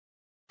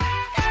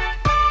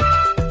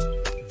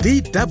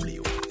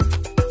DW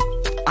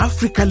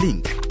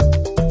AfricaLink.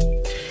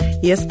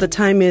 Yes, the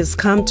time has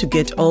come to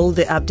get all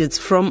the updates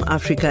from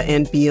Africa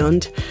and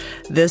beyond.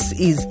 This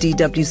is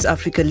DW's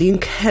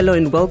AfricaLink. Hello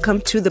and welcome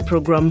to the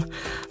program.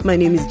 My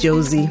name is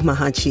Josie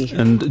Mahachi.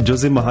 And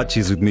Josie Mahachi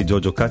is with me,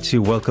 Jojo Kachi.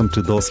 Welcome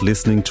to those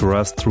listening to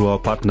us through our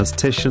partner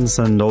stations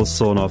and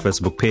also on our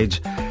Facebook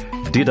page,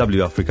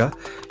 DW Africa.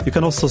 You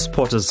can also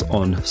support us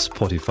on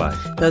Spotify.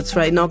 That's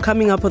right. Now,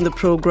 coming up on the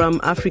program,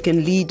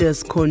 African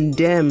leaders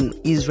condemn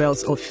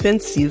Israel's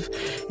offensive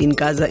in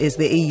Gaza as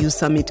the AU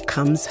summit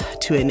comes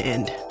to an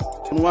end.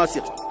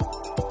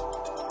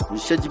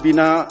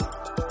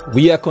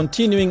 We are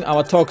continuing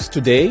our talks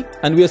today,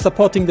 and we are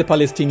supporting the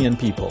Palestinian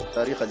people.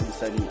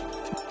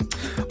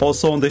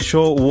 Also on the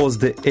show was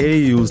the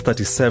AU's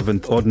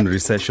 37th Ordinary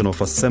Session of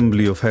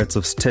Assembly of Heads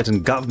of State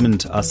and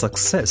Government a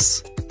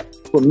success.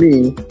 For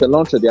me, the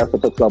launch of the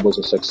Africa Club was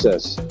a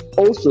success.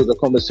 Also, the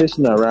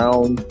conversation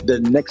around the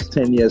next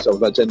 10 years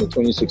of Agenda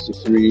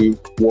 2063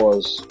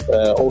 was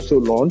also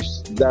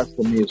launched. That,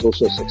 for me, is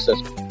also a success.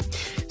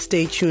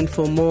 Stay tuned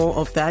for more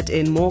of that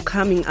and more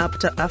coming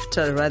after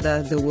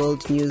the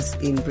world news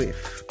in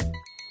brief.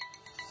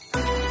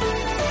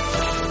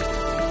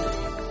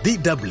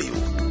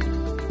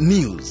 DW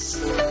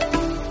News.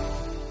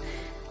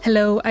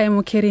 Hello, I am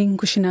Okeri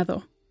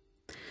Ngushinado.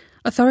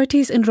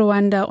 Authorities in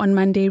Rwanda on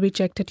Monday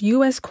rejected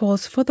U.S.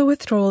 calls for the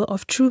withdrawal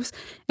of troops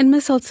and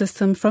missile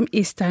systems from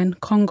eastern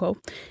Congo,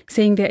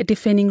 saying they are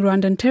defending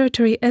Rwandan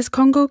territory as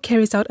Congo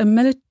carries out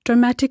a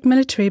dramatic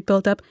military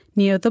buildup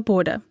near the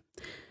border.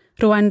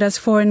 Rwanda's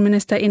foreign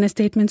minister in a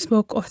statement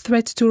spoke of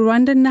threats to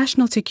Rwandan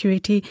national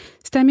security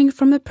stemming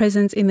from the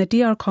presence in the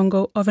DR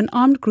Congo of an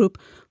armed group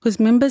whose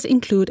members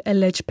include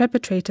alleged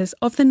perpetrators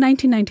of the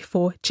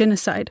 1994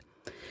 genocide.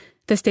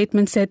 The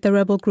statement said the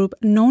rebel group,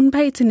 known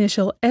by its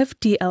initial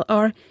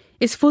FDLR,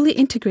 is fully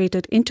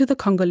integrated into the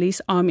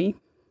Congolese army.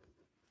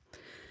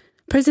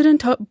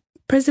 President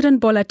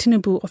Bola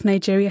Tinubu of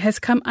Nigeria has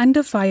come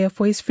under fire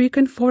for his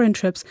frequent foreign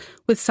trips,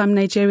 with some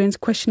Nigerians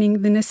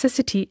questioning the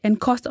necessity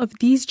and cost of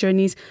these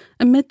journeys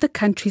amid the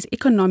country's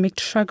economic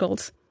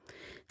struggles.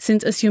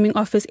 Since assuming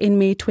office in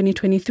May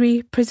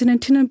 2023,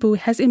 President Tinubu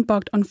has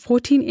embarked on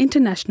 14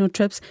 international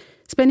trips,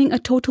 spending a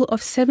total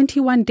of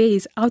 71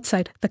 days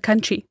outside the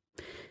country.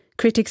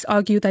 Critics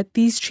argue that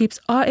these trips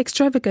are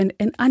extravagant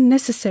and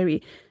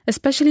unnecessary,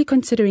 especially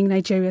considering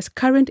Nigeria's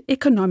current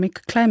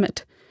economic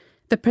climate.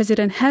 The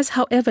president has,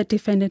 however,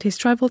 defended his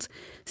travels,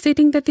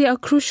 stating that they are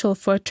crucial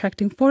for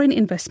attracting foreign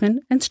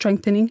investment and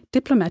strengthening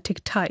diplomatic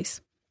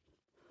ties.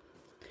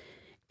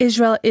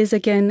 Israel is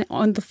again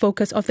on the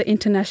focus of the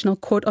International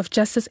Court of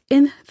Justice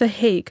in The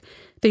Hague.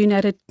 The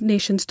United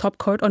Nations top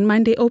court on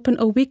Monday opened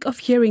a week of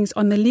hearings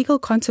on the legal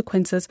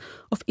consequences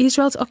of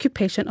Israel's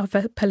occupation of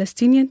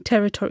Palestinian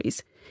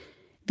territories.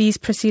 These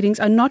proceedings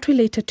are not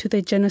related to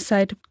the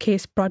genocide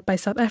case brought by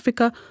South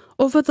Africa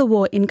over the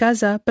war in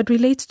Gaza, but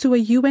relates to a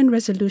UN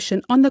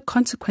resolution on the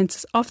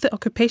consequences of the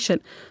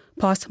occupation,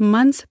 passed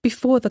months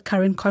before the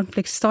current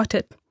conflict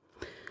started.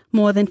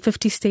 More than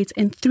 50 states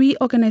and 3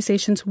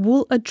 organizations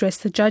will address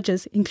the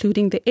judges,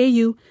 including the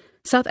AU,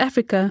 South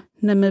Africa,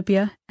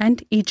 Namibia,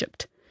 and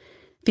Egypt.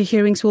 The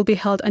hearings will be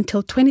held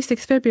until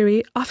 26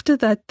 February. After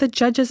that, the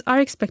judges are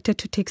expected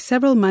to take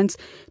several months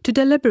to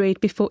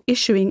deliberate before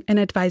issuing an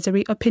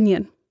advisory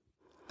opinion.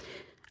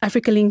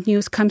 AfricaLink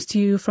News comes to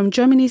you from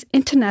Germany's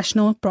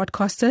international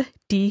broadcaster,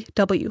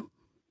 DW.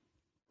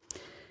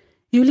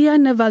 Yulia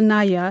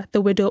Navalnaya, the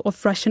widow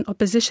of Russian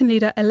opposition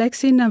leader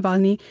Alexei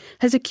Navalny,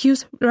 has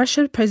accused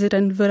Russian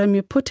President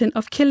Vladimir Putin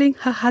of killing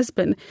her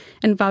husband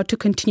and vowed to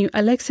continue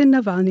Alexei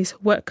Navalny's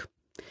work.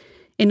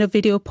 In a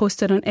video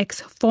posted on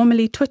X,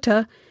 formerly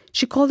Twitter,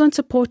 she called on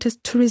supporters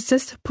to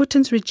resist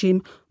Putin's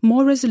regime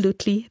more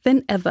resolutely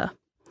than ever.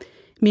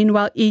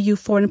 Meanwhile, EU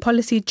Foreign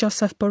Policy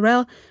Joseph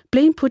Borrell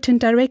blamed Putin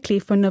directly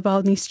for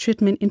Navalny's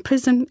treatment in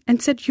prison and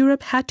said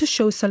Europe had to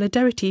show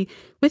solidarity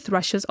with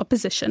Russia's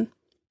opposition.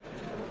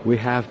 We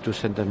have to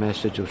send a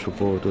message of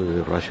support to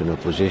the Russian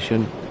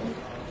opposition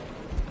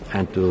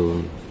and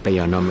to pay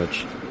an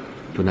homage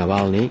to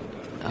Navalny.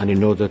 And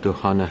in order to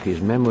honor his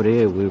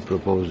memory, we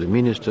propose the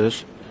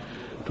ministers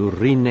to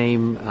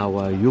rename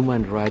our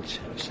human rights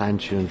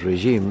sanctions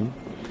regime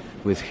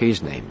with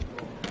his name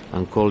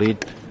and call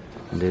it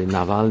the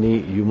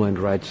Navalny Human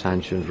Rights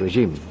Sanctions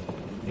Regime,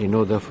 in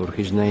order for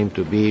his name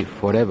to be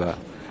forever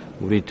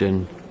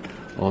written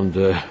on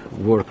the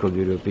work of the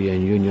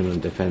European Union on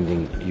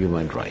defending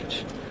human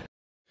rights.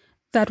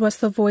 That was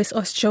the voice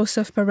of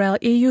Joseph Borrell,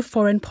 EU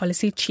Foreign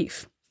Policy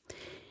Chief.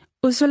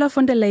 Ursula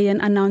von der Leyen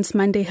announced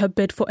Monday her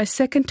bid for a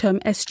second term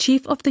as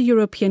chief of the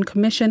European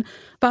Commission,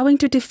 vowing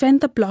to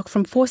defend the bloc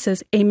from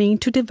forces aiming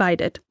to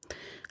divide it.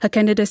 Her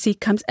candidacy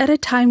comes at a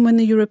time when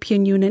the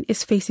European Union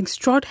is facing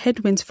strong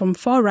headwinds from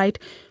far right,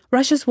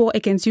 Russia's war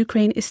against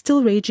Ukraine is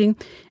still raging,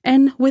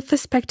 and with the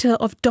spectre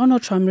of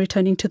Donald Trump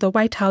returning to the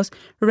White House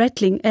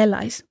rattling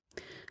allies.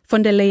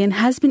 Von der Leyen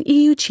has been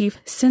EU chief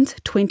since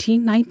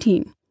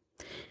 2019.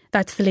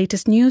 That's the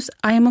latest news.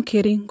 I am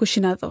Okeri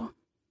Ngushinado.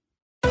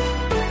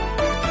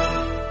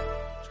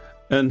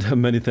 And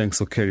many thanks,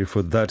 Okeri,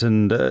 for that.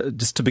 And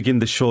just to begin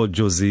the show,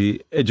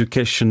 Josie,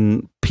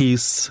 education,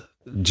 peace,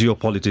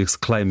 geopolitics,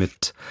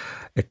 climate,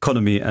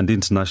 economy and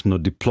international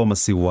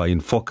diplomacy were in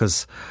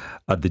focus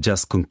at the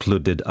just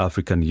concluded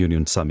African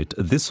Union Summit.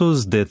 This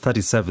was the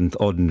 37th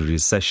ordinary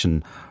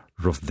session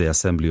of the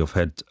Assembly of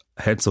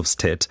Heads of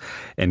State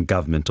and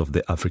Government of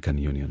the African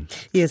Union.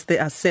 Yes,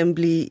 the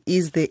Assembly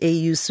is the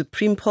AU's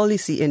supreme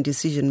policy and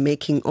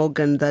decision-making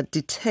organ that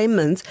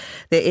determines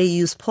the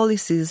AU's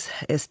policies,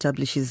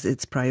 establishes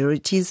its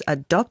priorities,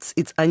 adopts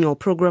its annual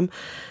program,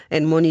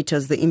 and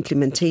monitors the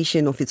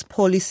implementation of its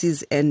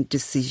policies and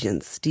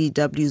decisions.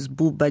 DW's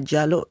Buba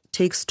Jallo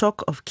takes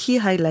stock of key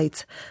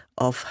highlights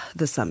of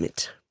the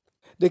summit.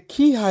 The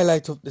key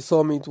highlight of the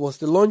summit was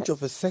the launch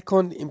of a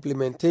second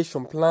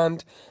implementation plan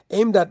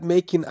aimed at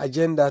making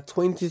Agenda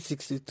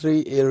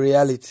 2063 a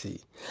reality.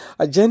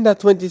 Agenda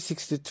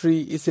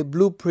 2063 is a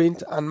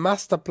blueprint and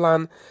master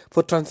plan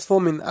for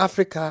transforming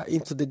Africa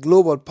into the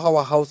global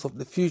powerhouse of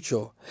the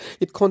future.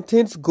 It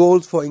contains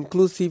goals for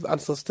inclusive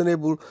and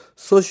sustainable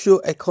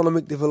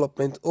socio-economic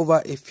development over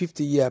a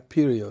 50-year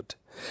period.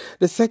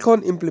 The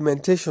second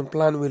implementation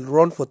plan will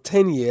run for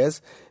 10 years,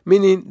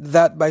 meaning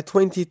that by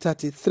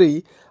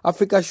 2033,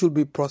 Africa should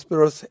be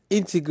prosperous,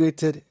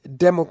 integrated,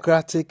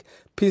 democratic,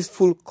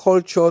 peaceful,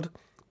 cultured,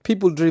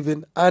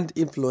 people-driven, and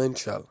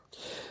influential.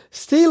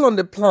 Still on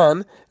the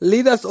plan,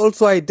 leaders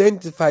also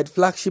identified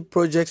flagship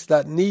projects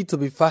that need to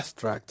be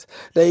fast-tracked.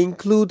 They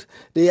include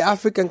the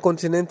African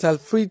Continental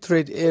Free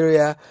Trade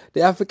Area,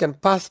 the African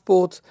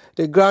Passport,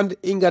 the Grand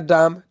Inga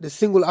Dam, the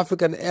Single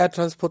African Air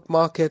Transport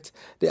Market,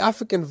 the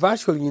African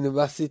Virtual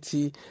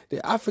University,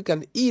 the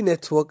African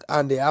E-Network,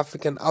 and the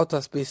African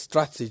Outer Space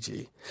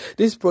Strategy.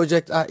 These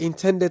projects are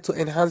intended to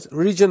enhance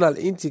regional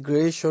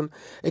integration,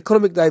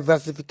 economic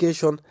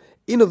diversification,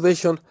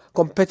 innovation,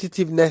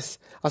 competitiveness,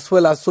 as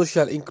well as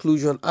social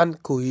inclusion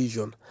and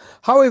cohesion.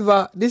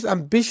 However, these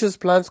ambitious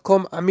plans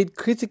come amid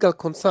critical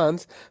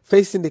concerns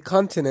facing the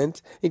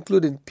continent,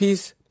 including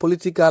peace,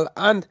 political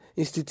and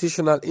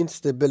institutional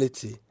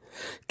instability.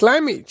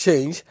 Climate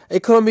change,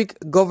 economic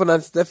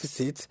governance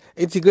deficits,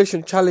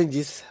 integration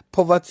challenges,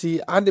 poverty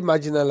and the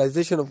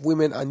marginalization of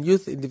women and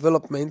youth in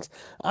development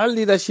and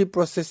leadership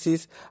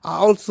processes are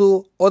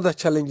also other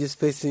challenges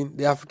facing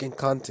the African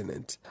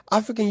continent.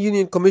 African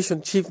Union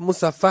Commission Chief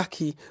Musa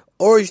Faki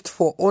urged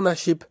for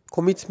ownership,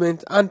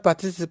 commitment and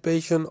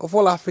participation of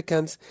all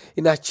Africans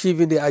in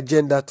achieving the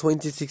Agenda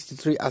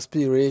 2063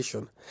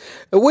 aspiration.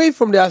 Away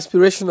from the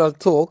aspirational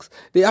talks,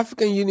 the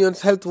African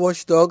Union's health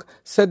watchdog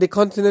said the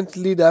continent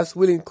leaders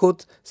will, in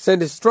quote,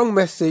 send a strong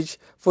message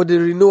for the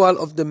renewal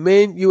of the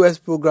main U.S.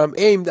 program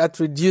aimed at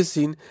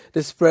reducing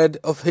the spread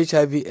of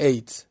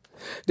HIV/AIDS.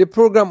 The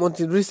program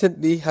until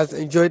recently has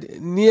enjoyed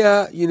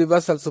near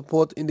universal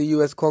support in the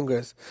U.S.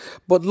 Congress,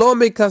 but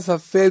lawmakers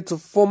have failed to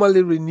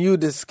formally renew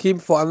the scheme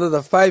for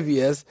another 5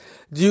 years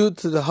due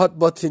to the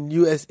hot-button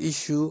U.S.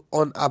 issue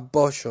on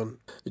abortion.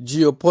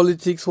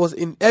 Geopolitics was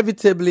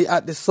inevitably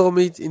at the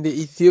summit in the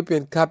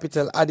Ethiopian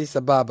capital Addis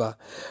Ababa.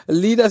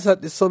 Leaders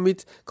at the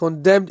summit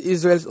condemned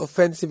Israel's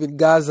offensive in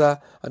Gaza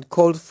and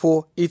called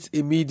for its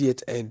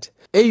immediate end.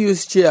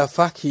 AU's chair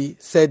Faki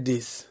said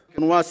this.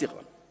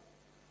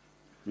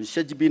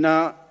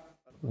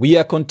 We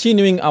are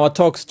continuing our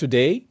talks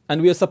today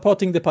and we are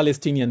supporting the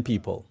Palestinian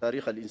people.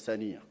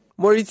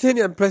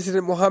 Mauritanian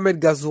President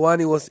Mohamed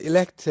Ghazouani was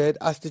elected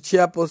as the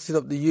chairperson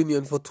of the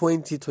Union for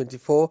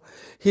 2024.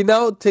 He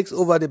now takes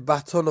over the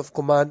baton of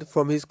command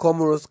from his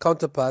Comoros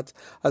counterpart,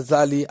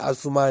 Azali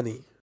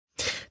Assoumani.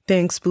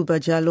 Thanks, Buba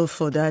Jallo,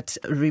 for that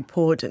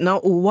report. Now,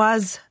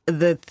 was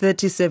the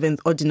 37th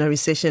ordinary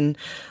session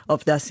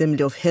of the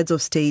Assembly of Heads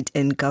of State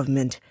and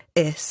Government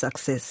a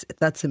success?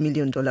 That's $1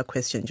 million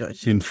question,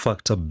 George. In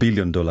fact, $1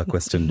 billion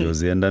question,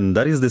 Josie. And then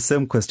that is the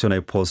same question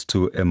I posed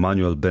to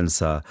Emmanuel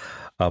Bensa,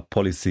 a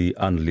policy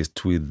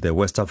analyst with the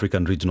West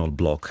African Regional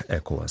Bloc,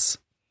 ECOWAS.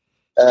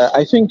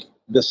 I think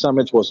the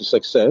summit was a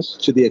success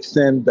to the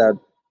extent that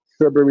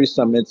February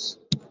summits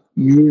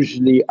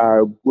usually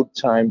are a good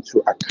time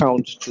to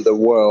account to the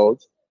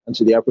world and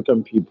to the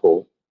African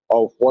people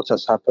of what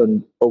has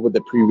happened over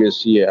the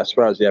previous year as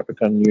far as the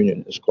African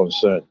Union is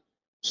concerned.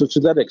 So to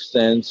that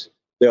extent,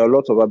 there are a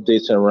lot of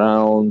updates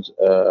around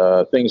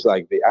things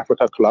like the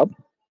Africa Club.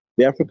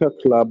 The Africa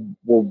Club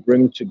will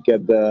bring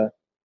together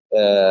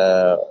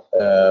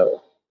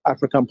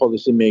African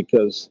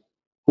policymakers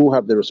who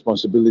have the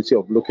responsibility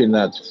of looking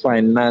at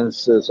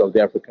finances of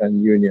the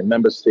African Union,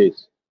 member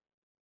states.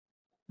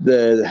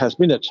 There has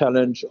been a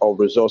challenge of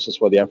resources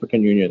for the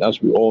African Union,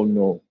 as we all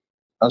know.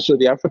 And so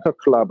the Africa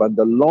Club and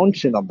the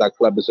launching of that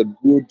club is a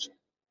good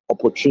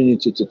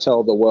opportunity to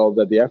tell the world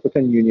that the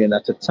African Union,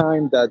 at a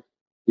time that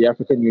the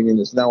African Union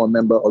is now a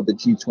member of the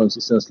G20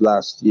 since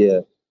last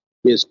year,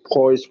 is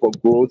poised for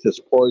growth, is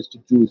poised to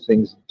do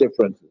things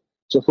differently.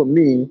 So for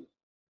me,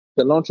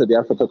 the launch of the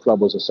Africa Club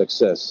was a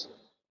success.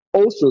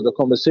 Also, the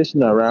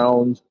conversation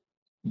around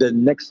the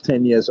next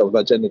 10 years of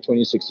Agenda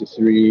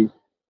 2063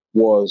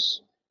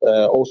 was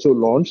also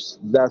launched.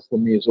 That for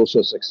me is also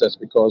a success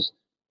because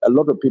a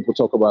lot of people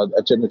talk about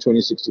Agenda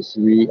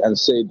 2063 and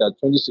say that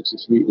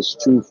 2063 is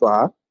too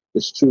far,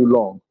 it's too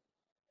long.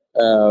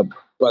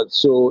 But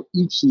so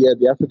each year,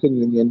 the African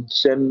Union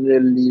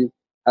generally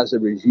has a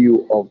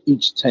review of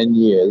each 10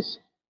 years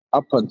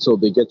up until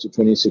they get to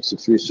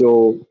 2063.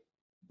 So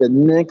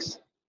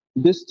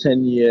this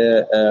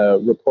 10-year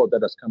report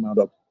that has come out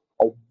of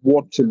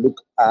what to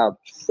look out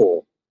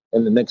for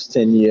in the next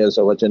 10 years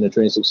of Agenda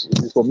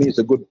 2063, for me,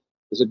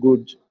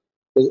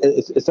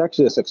 it's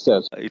actually a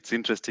success. It's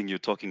interesting you're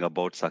talking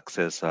about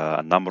success,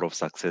 a number of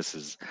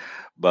successes,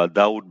 but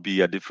that would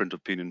be a different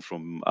opinion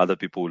from other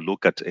people who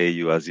look at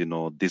AU as,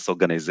 this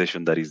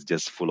organization that is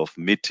just full of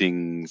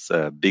meetings,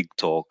 big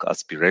talk,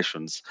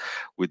 aspirations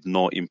with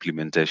no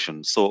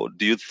implementation. So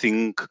do you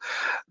think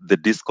the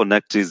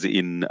disconnect is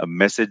in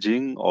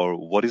messaging, or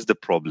what is the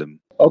problem?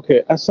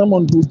 Okay, as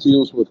someone who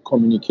deals with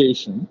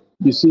communication,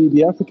 you see,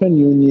 the African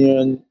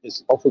Union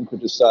is often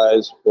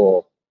criticized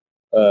for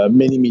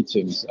many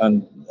meetings,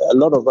 and a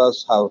lot of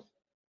us have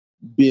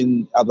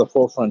been at the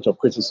forefront of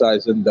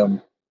criticizing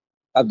them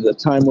at the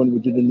time when we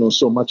didn't know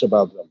so much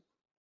about them.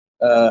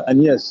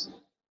 And yes,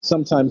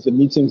 sometimes the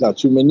meetings are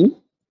too many,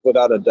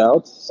 without a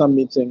doubt. Some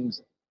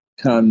meetings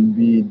can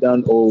be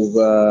done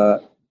over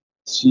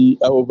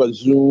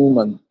Zoom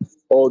and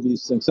all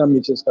these things. Some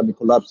meetings can be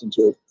collapsed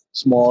into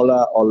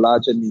smaller or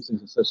larger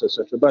meetings, etc.,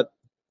 etc. But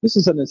this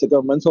is an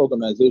intergovernmental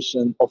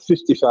organization of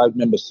 55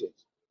 member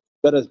states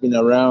that has been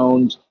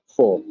around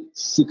for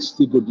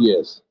 60 good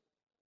years.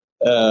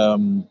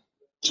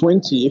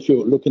 20, if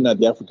you're looking at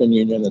the African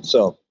Union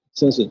itself,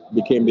 since it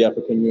became the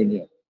African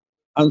Union.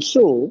 And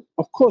so,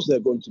 of course, there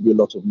are going to be a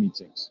lot of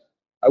meetings.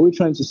 Are we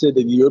trying to say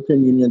that the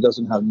European Union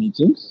doesn't have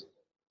meetings?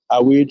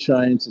 Are we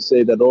trying to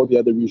say that all the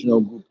other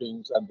regional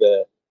groupings and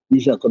the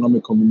regional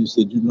economic communities,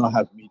 they do not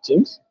have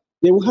meetings?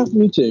 They will have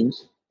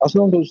meetings as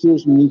long as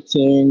those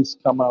meetings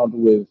come out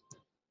with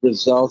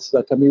results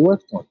that can be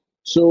worked on.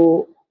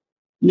 So,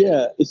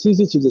 yeah, it's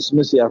easy to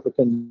dismiss the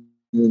African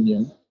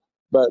Union,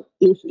 but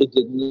if it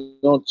did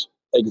not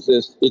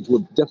exist, it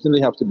would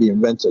definitely have to be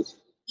invented.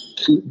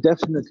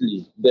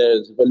 Definitely,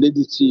 there's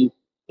validity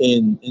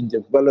in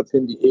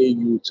developing the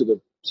AU to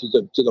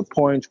the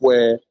point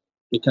where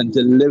it can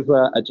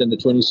deliver Agenda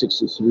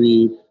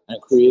 2063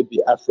 and create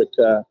the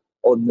Africa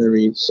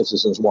ordinary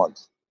citizens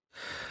want.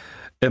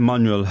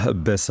 Emmanuel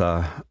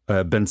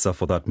Bensa,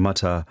 for that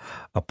matter,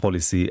 a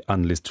policy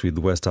analyst with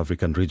West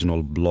African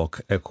Regional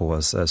Bloc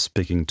ECOWAS,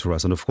 speaking to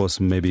us. And of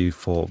course, maybe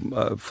for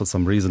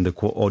some reason, the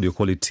audio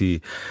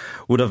quality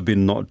would have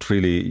been not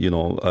really,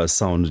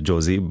 sound,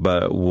 Josie.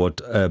 But what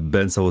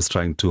Bensa was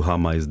trying to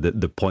hammer is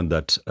the point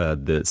that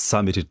the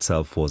summit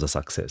itself was a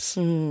success.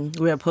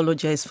 We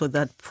apologize for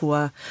that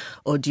poor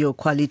audio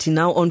quality.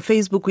 Now, on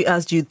Facebook, we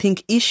asked, do you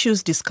think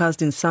issues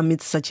discussed in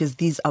summits such as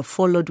these are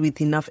followed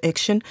with enough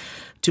action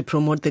to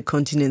promote the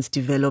continent's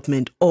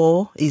development,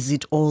 or is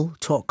it all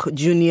talk?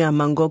 Junior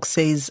Mangok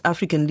says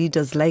African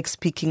leaders like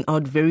speaking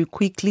out very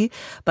quickly,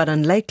 but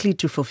unlikely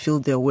to fulfill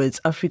their words.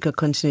 Africa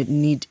continent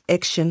need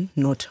action,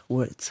 not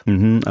words.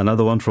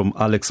 Another one from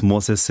Alex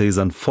Moses says,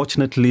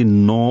 unfortunately,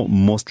 no,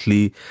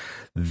 mostly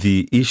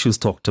the issues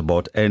talked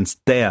about ends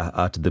there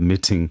at the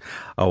meeting.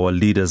 Our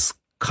leaders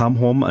come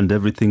home and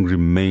everything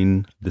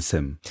remain the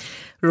same.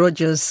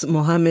 Rogers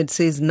Mohammed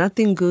says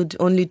nothing good,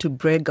 only to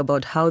brag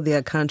about how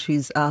their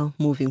countries are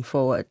moving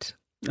forward.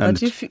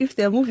 But if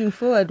they're moving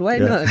forward, why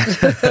not?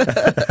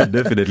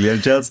 Definitely.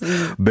 And Charles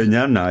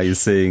Benyana is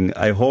saying,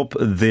 I hope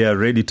they are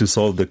ready to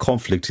solve the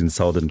conflict in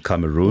southern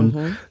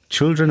Cameroon.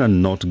 Children are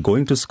not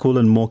going to school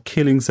and more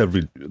killings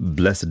every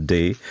blessed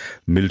day.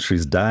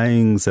 Militaries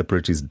dying,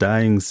 separatists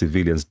dying,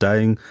 civilians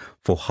dying.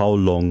 For how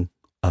long,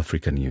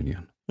 African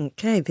Union?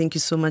 Okay, thank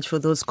you so much for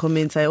those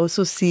comments. I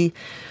also see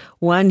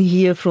one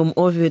here from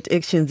Overt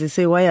Actions. They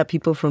say, why are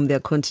people from their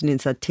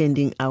continents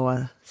attending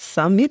our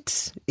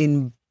summit,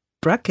 in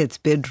brackets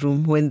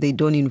bedroom, when they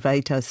don't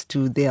invite us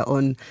to their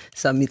own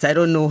summits? I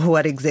don't know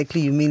what exactly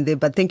you mean there,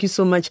 but thank you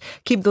so much.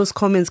 Keep those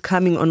comments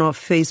coming on our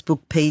Facebook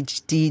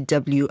page,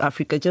 DW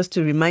Africa. Just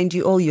to remind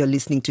you all, you're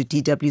listening to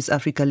DW's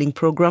AfricaLink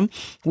program.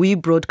 We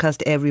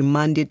broadcast every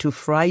Monday to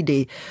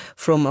Friday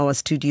from our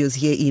studios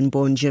here in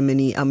Bonn,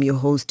 Germany. I'm your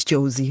host,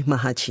 Josie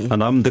Mahachi.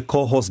 And I'm the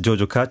co-host,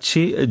 Jojo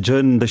Kachi.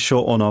 Join the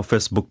show on our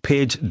Facebook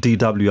page,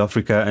 DW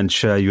Africa, and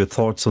share your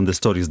thoughts on the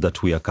stories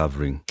that we are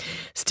covering.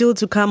 Still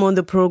to come on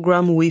the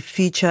program, we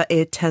feature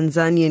a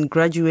Tanzanian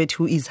graduate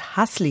who is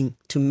hustling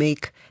to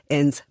make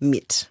ends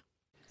meet.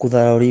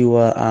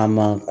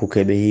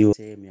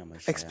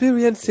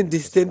 Experiencing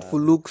disdainful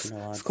looks,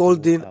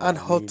 scolding and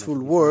hurtful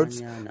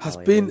words has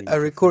been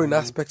a recurring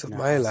aspect of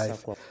my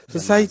life.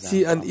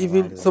 Society and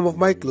even some of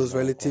my close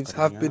relatives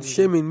have been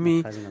shaming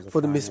me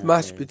for the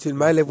mismatch between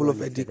my level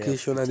of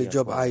education and the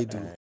job I do.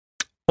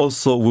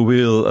 Also, we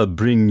will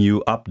bring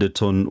you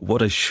update on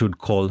what I should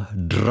call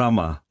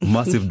drama,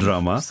 massive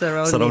drama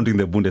surrounding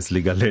the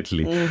Bundesliga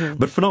lately.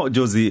 But for now,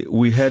 Josie,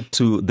 we head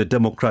to the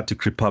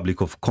Democratic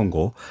Republic of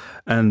Congo,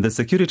 and the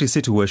security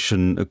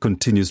situation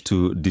continues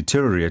to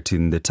deteriorate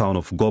in the town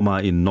of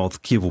Goma in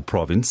North Kivu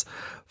province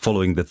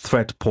following the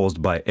threat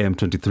posed by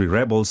M23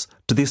 rebels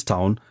to this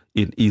town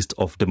in east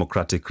of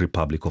Democratic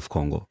Republic of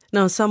Congo.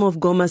 Now, some of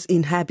Goma's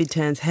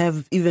inhabitants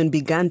have even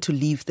begun to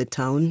leave the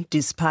town,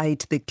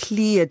 despite the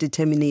clear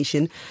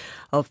determination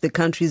of the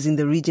countries in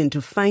the region to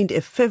find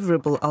a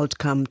favorable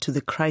outcome to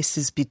the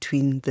crisis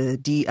between the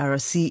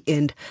DRC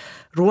and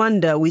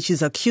Rwanda, which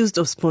is accused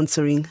of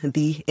sponsoring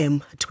the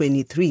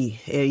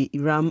M23.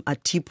 Iram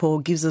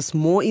Atipo gives us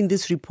more in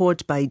this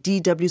report by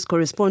DW's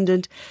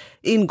correspondent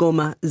in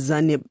Goma,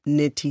 Zaneb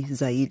Neti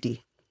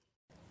Zaidi.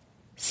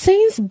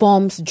 Since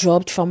bombs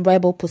dropped from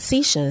rebel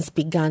positions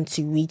began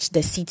to reach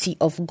the city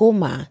of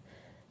Goma,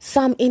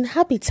 some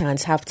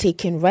inhabitants have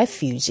taken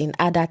refuge in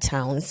other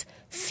towns,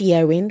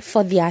 fearing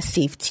for their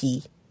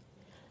safety.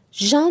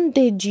 Jean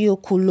de Dieu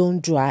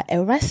Kulondra,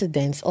 a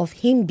resident of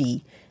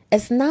Himbi,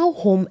 is now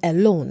home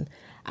alone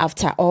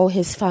after all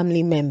his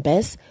family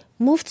members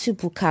moved to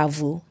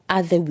Bukavu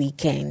at the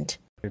weekend.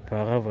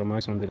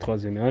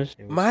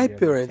 My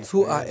parents,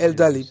 who are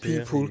elderly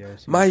people,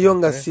 my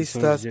younger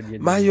sisters,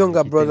 my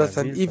younger brothers,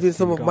 and even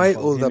some of my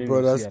older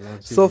brothers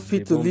saw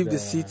fit to leave the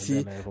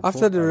city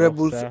after the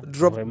rebels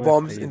dropped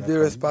bombs in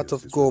various parts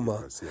of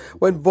Goma.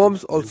 When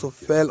bombs also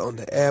fell on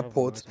the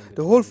airport,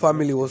 the whole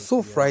family was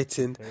so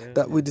frightened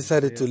that we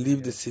decided to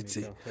leave the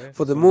city.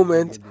 For the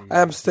moment, I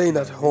am staying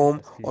at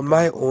home on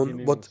my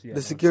own, but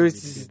the security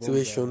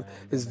situation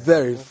is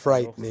very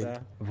frightening.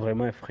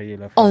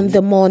 On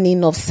the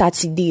morning of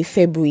Saturday,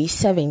 February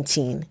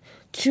 17,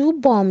 2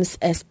 bombs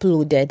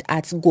exploded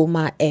at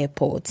Goma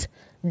Airport,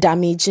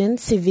 damaging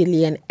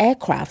civilian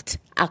aircraft,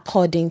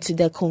 according to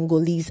the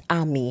Congolese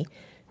army,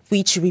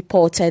 which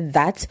reported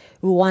that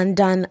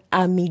Rwandan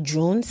army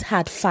drones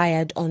had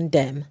fired on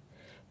them.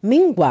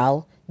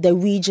 Meanwhile, the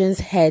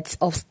region's heads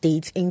of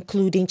state,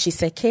 including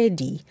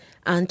Tshisekedi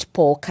and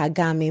Paul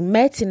Kagame,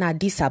 met in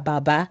Addis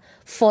Ababa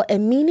for a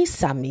mini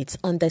summit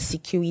on the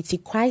security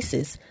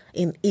crisis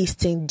in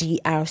eastern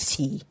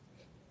DRC.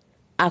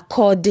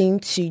 According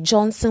to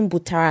Johnson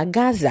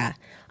Gaza,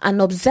 an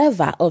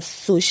observer of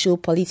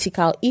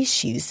socio-political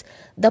issues,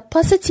 the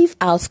positive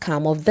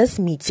outcome of this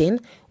meeting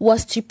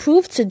was to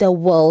prove to the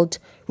world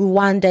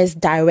Rwanda's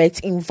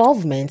direct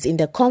involvement in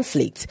the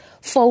conflict,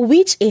 for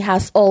which it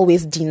has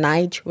always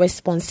denied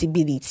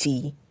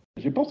responsibility.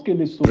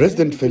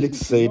 President Felix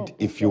said,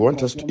 if you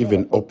want us to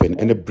even open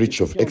any breach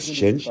of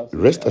exchange,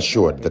 rest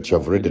assured that you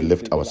have already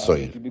left our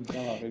soil.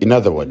 In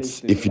other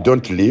words, if you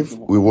don't leave,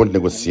 we won't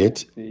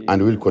negotiate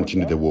and we'll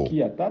continue the war.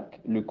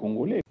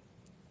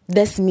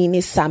 This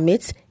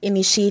mini-summit,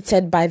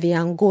 initiated by the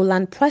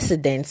Angolan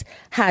president,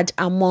 had,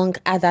 among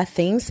other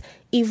things,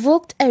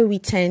 evoked a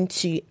return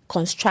to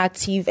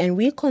constructive and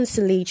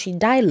reconciliatory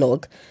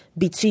dialogue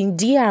between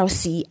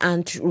DRC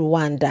and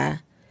Rwanda.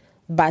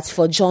 But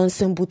for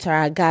Johnson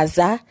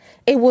Gaza,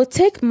 it will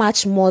take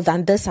much more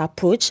than this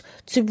approach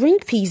to bring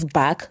peace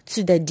back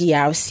to the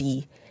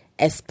DRC,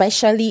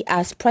 especially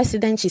as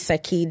President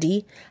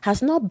Tshisekedi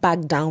has not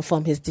backed down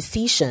from his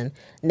decision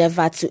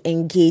never to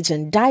engage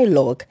in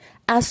dialogue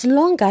as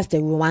long as the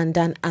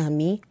Rwandan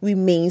army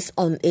remains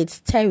on its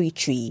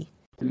territory.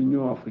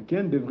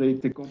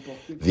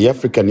 The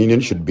African Union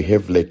should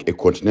behave like a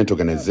continental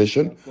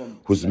organization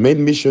whose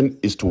main mission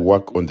is to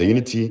work on the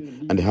unity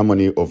and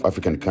harmony of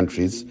African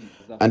countries.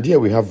 And here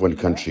we have one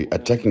country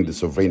attacking the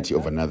sovereignty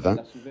of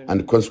another,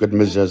 and consequent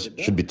measures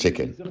should be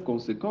taken.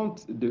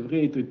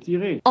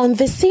 On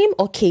the same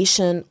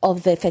occasion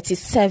of the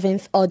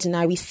 37th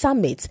Ordinary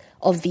Summit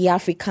of the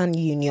African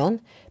Union,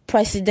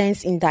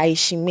 Presidents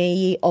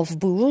Ndayishimiye of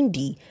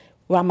Burundi,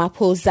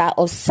 Ramaphosa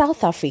of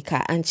South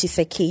Africa, and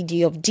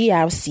Tshisekedi of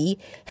DRC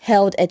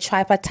held a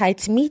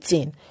tripartite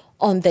meeting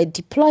on the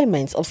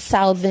deployment of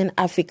Southern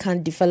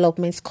African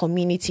Development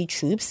Community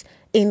troops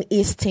in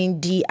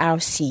Eastern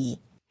DRC.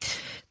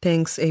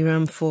 Thanks,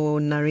 Aram, for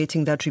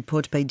narrating that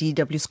report by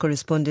DW's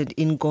correspondent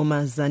in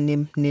Goma,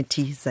 Zanem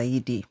Neti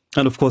Zaidi.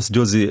 And of course,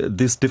 Josie,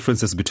 these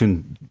differences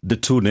between the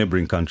two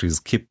neighboring countries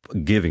keep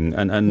giving.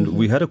 And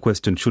we had a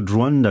question, should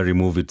Rwanda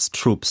remove its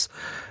troops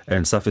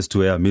and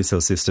surface-to-air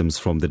missile systems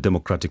from the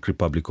Democratic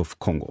Republic of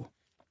Congo?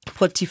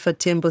 Potifa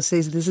Tembo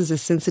says this is a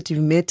sensitive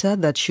matter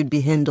that should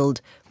be handled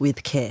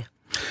with care.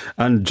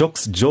 And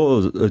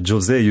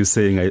Jose, you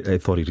saying, I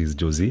thought it is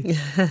Josie,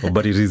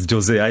 but it is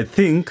Jose. I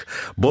think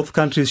both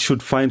countries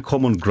should find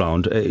common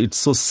ground. It's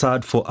so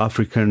sad for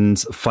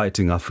Africans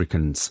fighting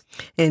Africans.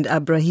 And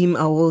Abraham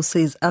Awol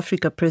says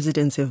Africa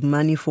presidents have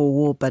money for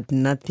war, but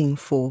nothing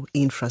for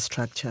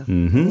infrastructure.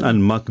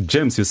 And Mark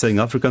James, you're saying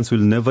Africans will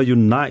never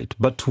unite.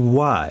 But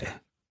why?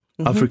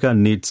 Africa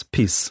needs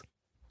peace.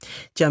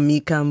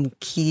 Jamaica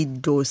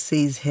Mkido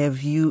says,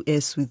 have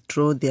U.S.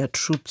 withdraw their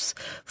troops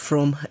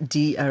from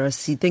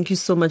DRC? Thank you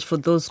so much for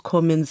those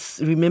comments.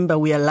 Remember,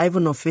 we are live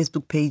on our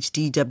Facebook page,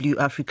 DW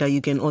Africa.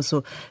 You can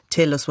also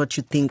tell us what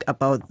you think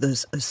about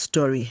this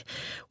story.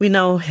 We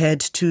now head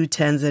to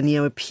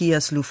Tanzania, where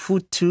Pius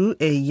Lufutu,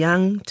 a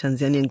young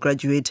Tanzanian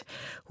graduate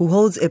who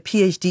holds a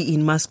PhD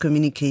in mass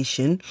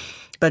communication,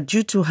 but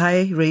due to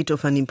high rate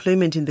of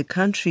unemployment in the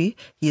country,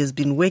 he has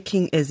been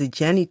working as a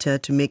janitor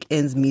to make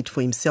ends meet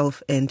for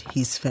himself and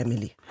his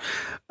family.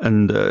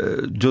 And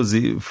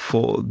Josie,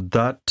 for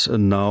that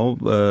now,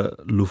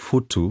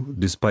 Lufutu,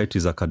 despite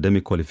his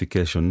academic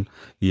qualification,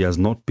 he has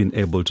not been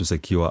able to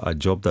secure a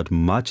job that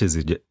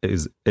matches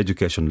his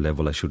education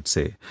level, I should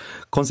say.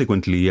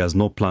 Consequently, he has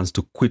no plans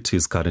to quit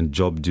his current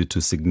job due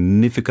to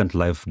significant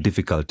life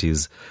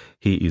difficulties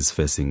he is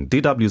facing.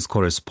 DW's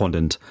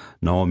correspondent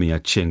Naomi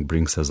Acheng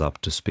brings us up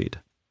to speed.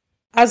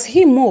 As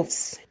he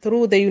moves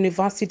through the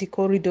university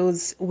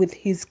corridors with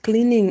his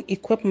cleaning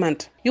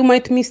equipment, you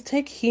might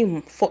mistake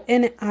him for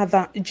any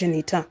other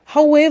janitor.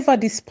 However,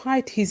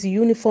 despite his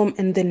uniform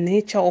and the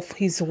nature of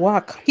his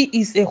work, he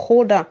is a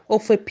holder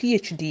of a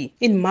PhD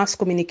in mass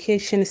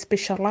communication,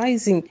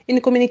 specializing in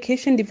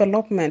communication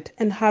development,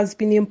 and has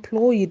been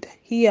employed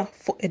here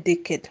for a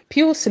decade.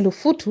 Pius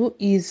Lufutu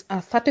is a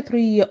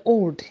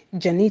 33-year-old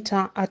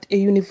janitor at a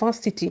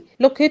university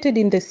located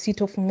in the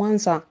city of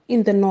Mwanza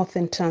in the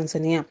northern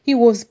Tanzania. He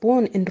was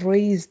born and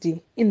raised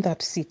in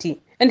that city,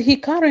 and he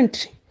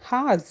currently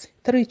has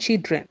 3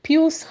 children.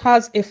 Pius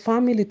has a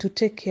family to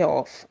take care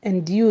of,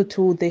 and due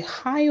to the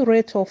high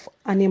rate of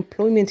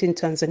unemployment in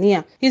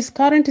Tanzania, his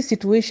current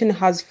situation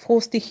has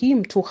forced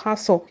him to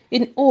hustle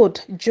in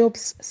odd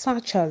jobs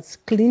such as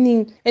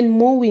cleaning and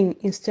mowing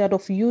instead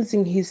of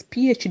using his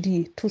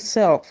PhD to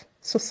serve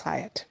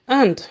society.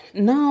 And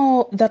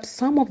now that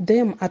some of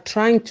them are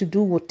trying to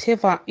do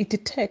whatever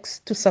it takes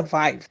to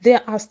survive,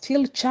 there are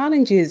still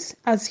challenges,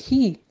 as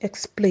he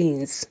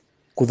explains.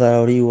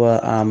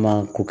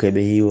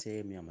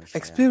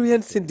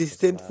 Experiencing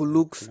disdainful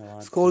looks,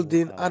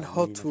 scolding, and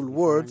hurtful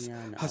words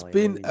has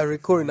been a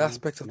recurring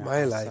aspect of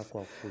my life.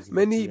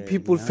 Many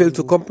people fail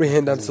to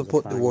comprehend and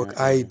support the work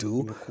I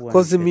do,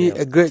 causing me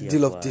a great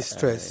deal of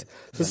distress.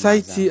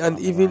 Society and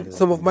even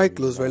some of my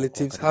close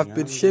relatives have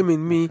been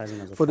shaming me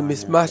for the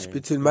mismatch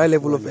between my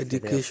level of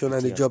education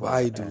and the job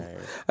I do.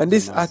 And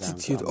this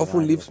attitude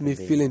often leaves me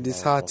feeling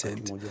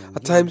disheartened.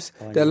 At times,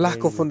 their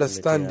lack of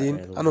understanding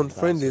and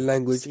unfriendly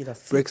language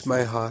breaks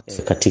my heart.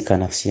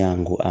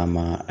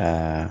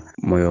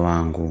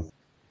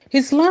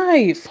 His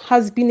life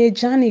has been a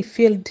journey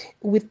filled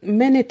with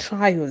many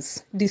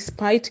trials.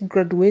 Despite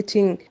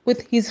graduating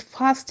with his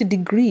first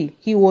degree,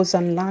 he was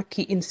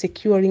unlucky in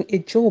securing a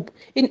job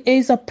in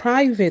either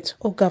private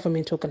or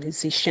government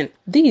organization.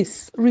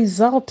 This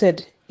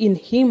resulted in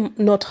him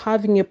not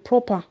having a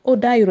proper or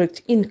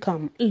direct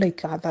income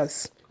like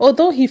others.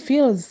 Although he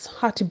feels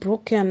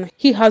heartbroken,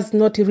 he has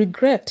not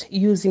regret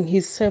using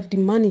his saved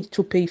money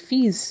to pay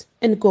fees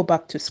and go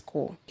back to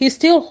school. He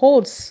still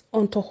holds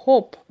on to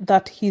hope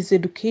that his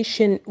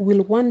education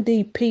will one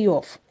day pay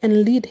off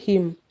and lead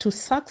him to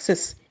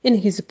success in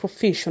his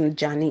professional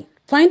journey.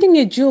 Finding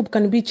a job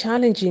can be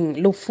challenging,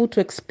 Lufutu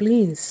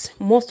explains.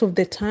 Most of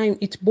the time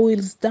it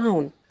boils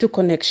down to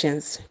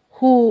connections,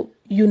 who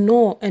you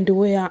know and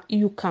where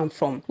you come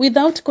from.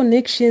 Without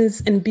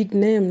connections and big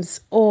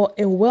names or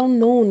a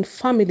well-known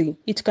family,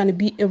 it can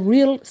be a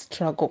real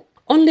struggle.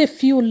 Only a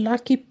few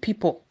lucky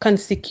people can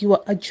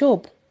secure a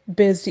job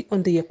based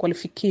on their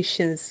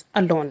qualifications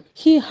alone.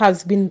 He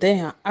has been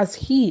there, as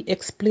he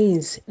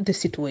explains the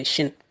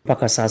situation.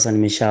 Until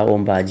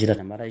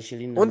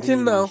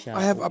now,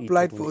 I have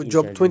applied for a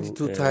job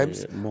 22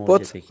 times,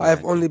 but I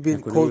have only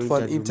been called for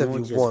an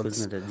interview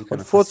once.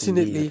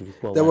 Unfortunately,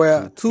 there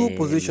were 2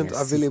 positions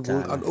available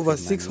and over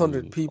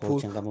 600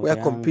 people were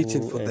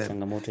competing for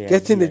them.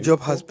 Getting the job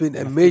has been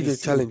a major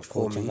challenge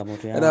for me,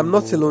 and I'm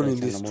not alone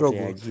in this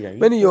struggle.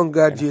 Many young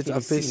graduates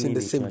are facing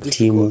the same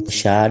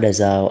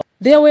difficulty.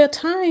 There were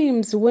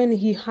times when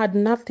he had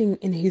nothing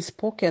in his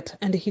pocket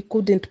and he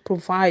couldn't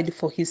provide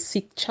for his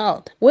sick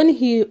child. When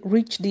he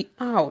reached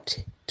out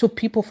to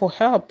people for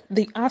help,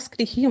 they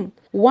asked him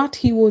what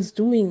he was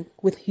doing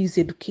with his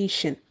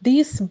education.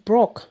 This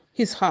broke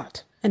his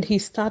heart, and he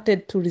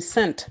started to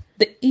resent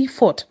the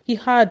effort he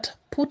had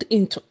put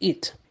into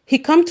it. He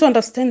came to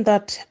understand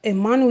that a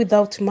man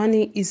without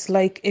money is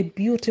like a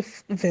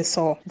beautiful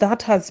vessel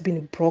that has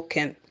been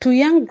broken. To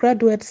young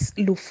graduates,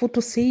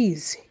 Lufutu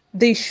says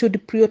they should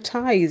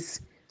prioritize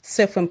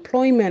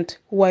self-employment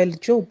while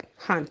job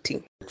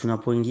hunting.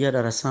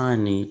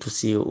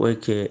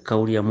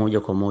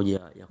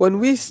 When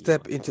we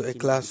step into a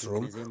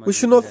classroom, we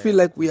should not feel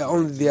like we are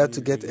only there to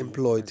get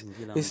employed.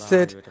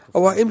 Instead,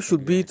 our aim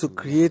should be to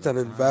create an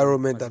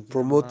environment that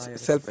promotes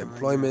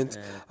self-employment,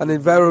 an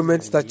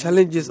environment that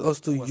challenges us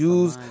to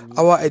use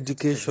our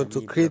education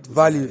to create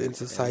value in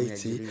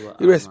society,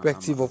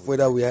 irrespective of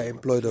whether we are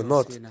employed or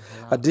not.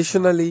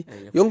 Additionally,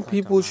 young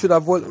people should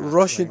avoid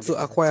rushing to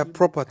acquire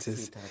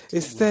properties.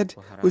 Instead,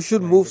 we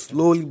should move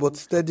slowly but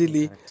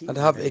steadily and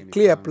have a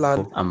clear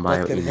plan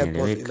that can help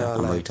us in our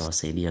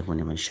lives.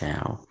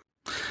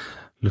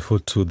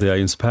 Lufutu, they are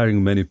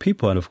inspiring many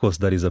people, and of course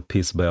that is a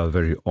piece by our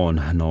very own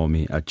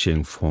Naomi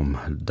Acheng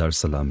from Dar es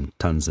Salaam,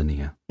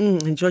 Tanzania.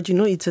 And George,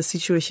 it's a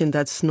situation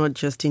that's not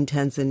just in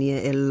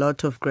Tanzania. A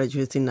lot of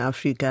graduates in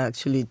Africa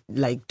actually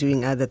like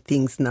doing other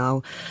things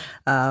now.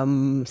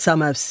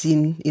 Some I've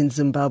seen in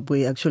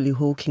Zimbabwe actually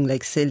hawking,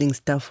 like selling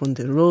stuff on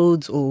the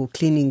roads or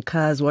cleaning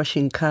cars,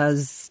 washing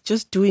cars,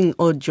 just doing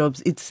odd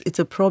jobs. It's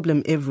a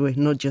problem everywhere,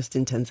 not just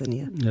in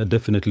Tanzania. Yeah,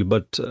 definitely.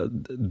 But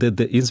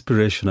the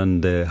inspiration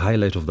and the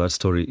highlight of that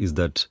story is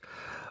that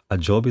a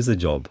job is a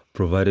job,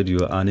 provided you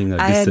are earning a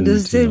decent... I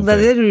understand, but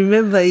then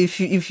remember, if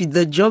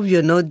the job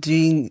you're not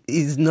doing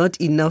is not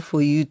enough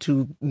for you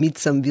to meet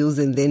some bills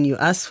and then you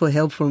ask for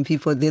help from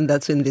people, then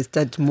that's when they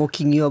start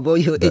mocking you about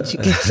your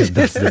education.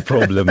 That's the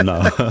problem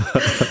now.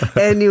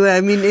 Anyway,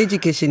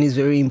 education is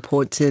very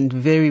important,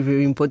 very,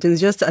 very important.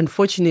 It's just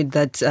unfortunate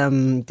that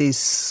there's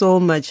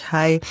so much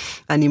high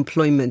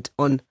unemployment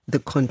on the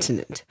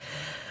continent.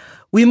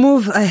 We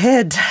move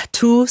ahead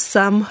to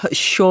some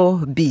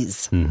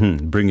showbiz.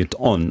 Bring it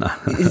on.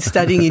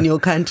 Starting in your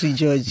country,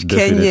 George.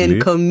 Definitely. Kenyan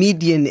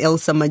comedian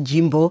Elsa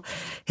Majimbo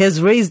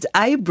has raised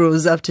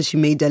eyebrows after she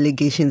made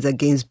allegations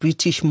against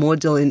British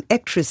model and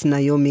actress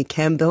Naomi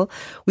Campbell,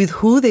 with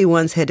who they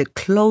once had a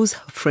close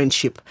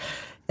friendship.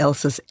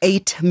 Elsa's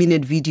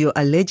 8-minute video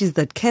alleges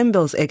that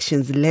Campbell's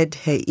actions led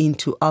her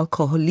into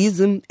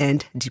alcoholism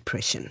and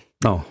depression.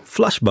 Now,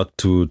 flashback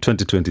to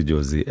 2020,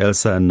 Josie.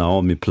 Elsa and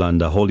Naomi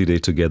planned a holiday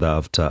together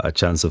after a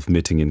chance of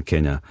meeting in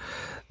Kenya.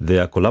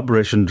 Their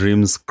collaboration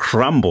dreams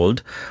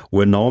crumbled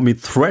when Naomi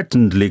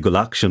threatened legal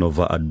action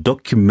over a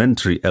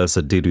documentary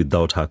Elsa did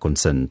without her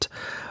consent.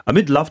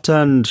 Amid laughter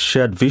and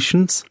shared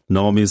visions,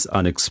 Naomi's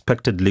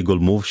unexpected legal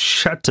move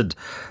shattered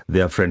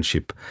their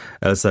friendship.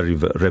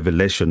 Elsa's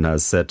revelation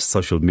has set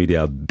social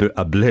media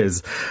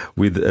ablaze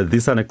with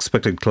this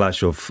unexpected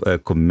clash of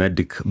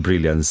comedic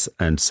brilliance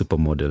and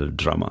supermodel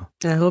drama.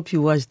 I hope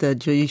you watched that,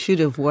 Joe. You should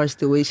have watched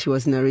the way she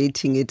was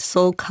narrating it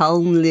so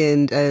calmly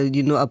and,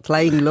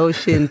 applying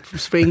lotion,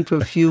 spraying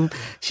perfume.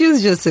 She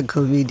was just a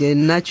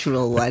comedian,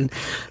 natural one.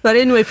 But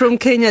anyway, from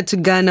Kenya to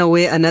Ghana,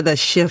 where another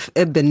chef,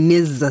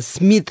 Ebenezer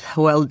Smith,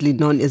 widely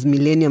known as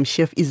Millennium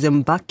Chef, is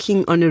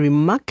embarking on a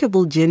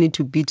remarkable journey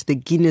to beat the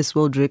Guinness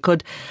World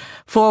Record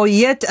for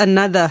yet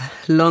another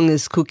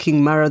longest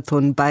cooking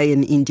marathon by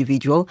an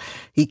individual.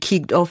 He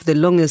kicked off the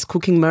longest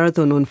cooking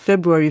marathon on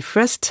February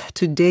 1st.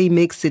 Today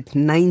makes it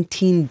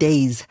 19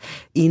 days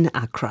in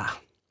Accra.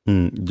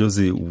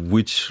 Josie,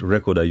 which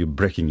record are you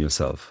breaking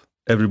yourself?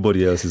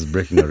 Everybody else is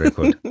breaking a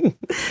record.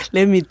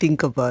 Let me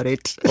think about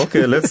it.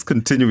 Okay, let's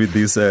continue with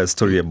this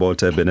story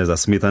about Ebenezer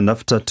Smith. And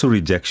after 2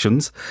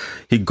 rejections,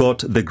 he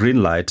got the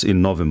green light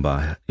in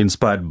November.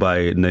 Inspired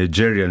by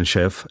Nigerian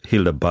chef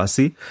Hilda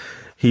Basi,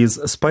 he is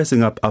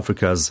spicing up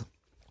Africa's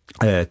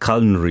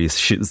culinary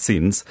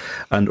scenes,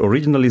 and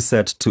originally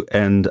set to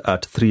end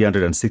at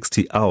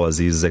 360 hours,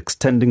 he is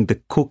extending the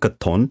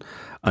cookathon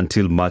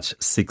until March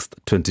 6th,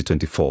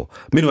 2024.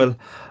 Meanwhile,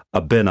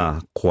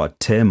 Abena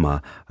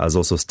Kwatema has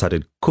also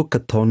started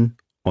cookathon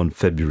on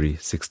February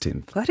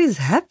 16th. What is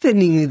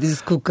happening with this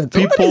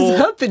cookathon? What is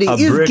happening?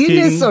 Is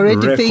Guinness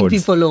already paying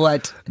people or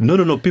what?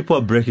 No. People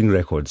are breaking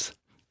records.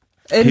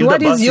 And Hilda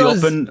what is Basi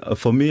yours?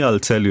 For me, I'll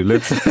tell you.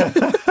 Let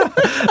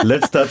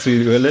us start with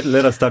you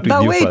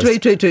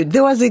first. Wait.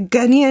 There was a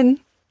Ghanaian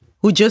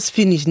who just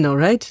finished now,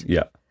 right?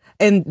 Yeah.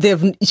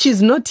 And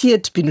she's not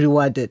yet been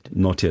rewarded.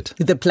 Not yet.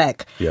 The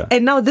plaque. Yeah.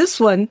 And now this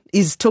one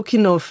is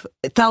talking of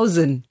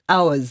 1,000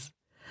 hours.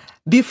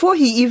 Before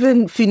he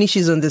even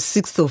finishes on the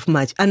 6th of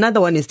March, another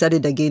one is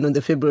started again on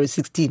the February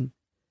 16th.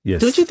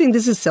 Yes. Don't you think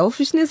this is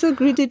selfishness or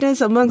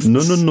greediness amongst...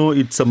 No.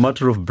 It's a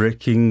matter of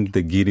breaking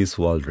the Guinness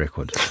World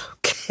Record.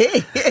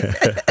 Okay.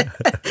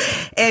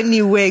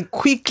 Anyway,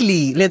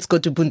 quickly, let's go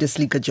to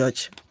Bundesliga,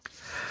 George.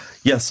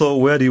 Yeah, so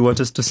where do you want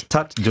us to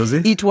start,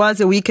 Josie? It was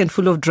a weekend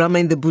full of drama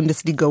in the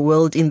Bundesliga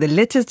world. In the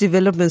latest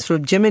developments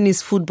from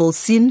Germany's football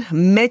scene,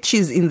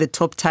 matches in the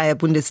top-tier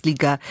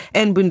Bundesliga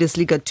and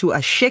Bundesliga 2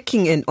 are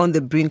shaking and on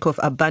the brink of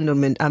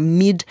abandonment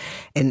amid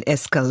an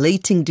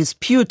escalating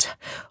dispute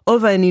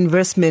over an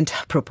investment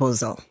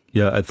proposal.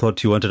 Yeah, I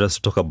thought you wanted us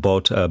to talk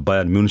about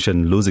Bayern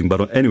München losing.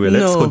 But anyway,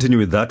 let's continue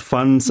with that.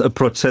 Fans'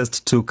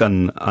 protest took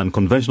an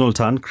unconventional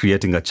turn,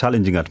 creating a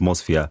challenging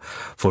atmosphere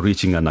for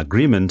reaching an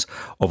agreement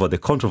over the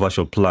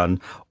controversial plan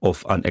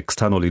of an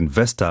external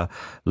investor,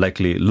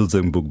 likely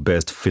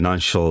Luxembourg-based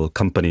financial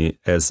company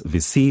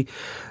CVC,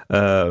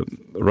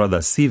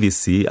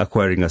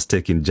 acquiring a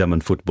stake in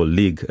German Football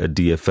League,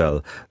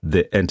 DFL,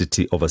 the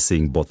entity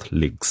overseeing both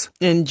leagues.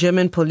 And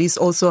German police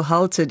also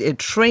halted a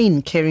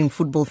train carrying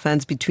football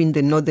fans between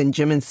the northern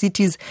German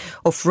cities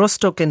of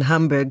Rostock and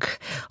Hamburg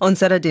on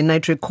Saturday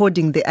night,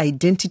 recording the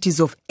identities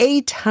of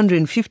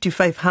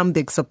 855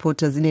 Hamburg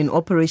supporters in an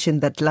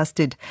operation that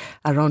lasted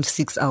around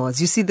 6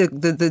 hours. You see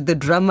the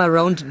drama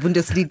around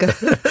Bundesliga?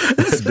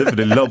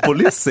 Definitely. Now,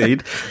 police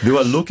said they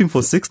were looking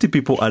for 60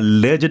 people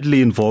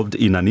allegedly involved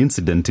in an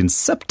incident in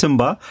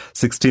September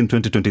 16,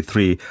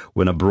 2023,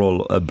 when a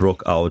brawl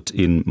broke out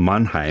in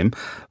Mannheim,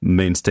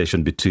 main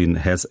station between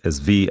Hesse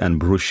SV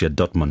and Borussia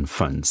Dortmund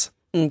fans.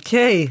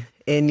 Okay.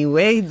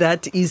 Anyway,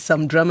 that is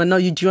some drama. Now,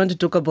 do you want to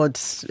talk about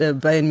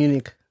Bayern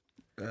Munich?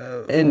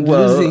 and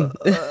losing.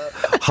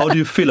 How do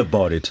you feel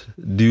about it?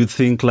 Do you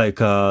think like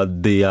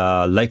they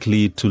are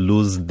likely to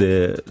lose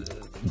the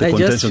I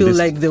just feel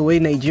like the way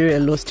Nigeria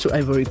lost to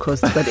Ivory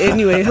Coast. But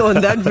anyway,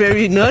 on that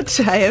very note,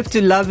 I have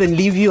to love and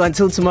leave you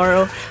until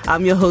tomorrow.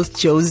 I'm your host,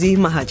 Josie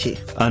Mahachi.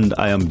 And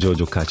I am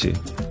Jojo Kachi.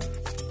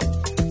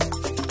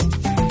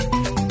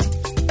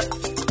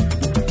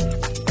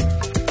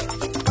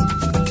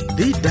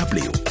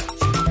 DW.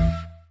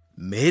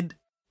 Made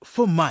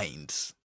for Minds.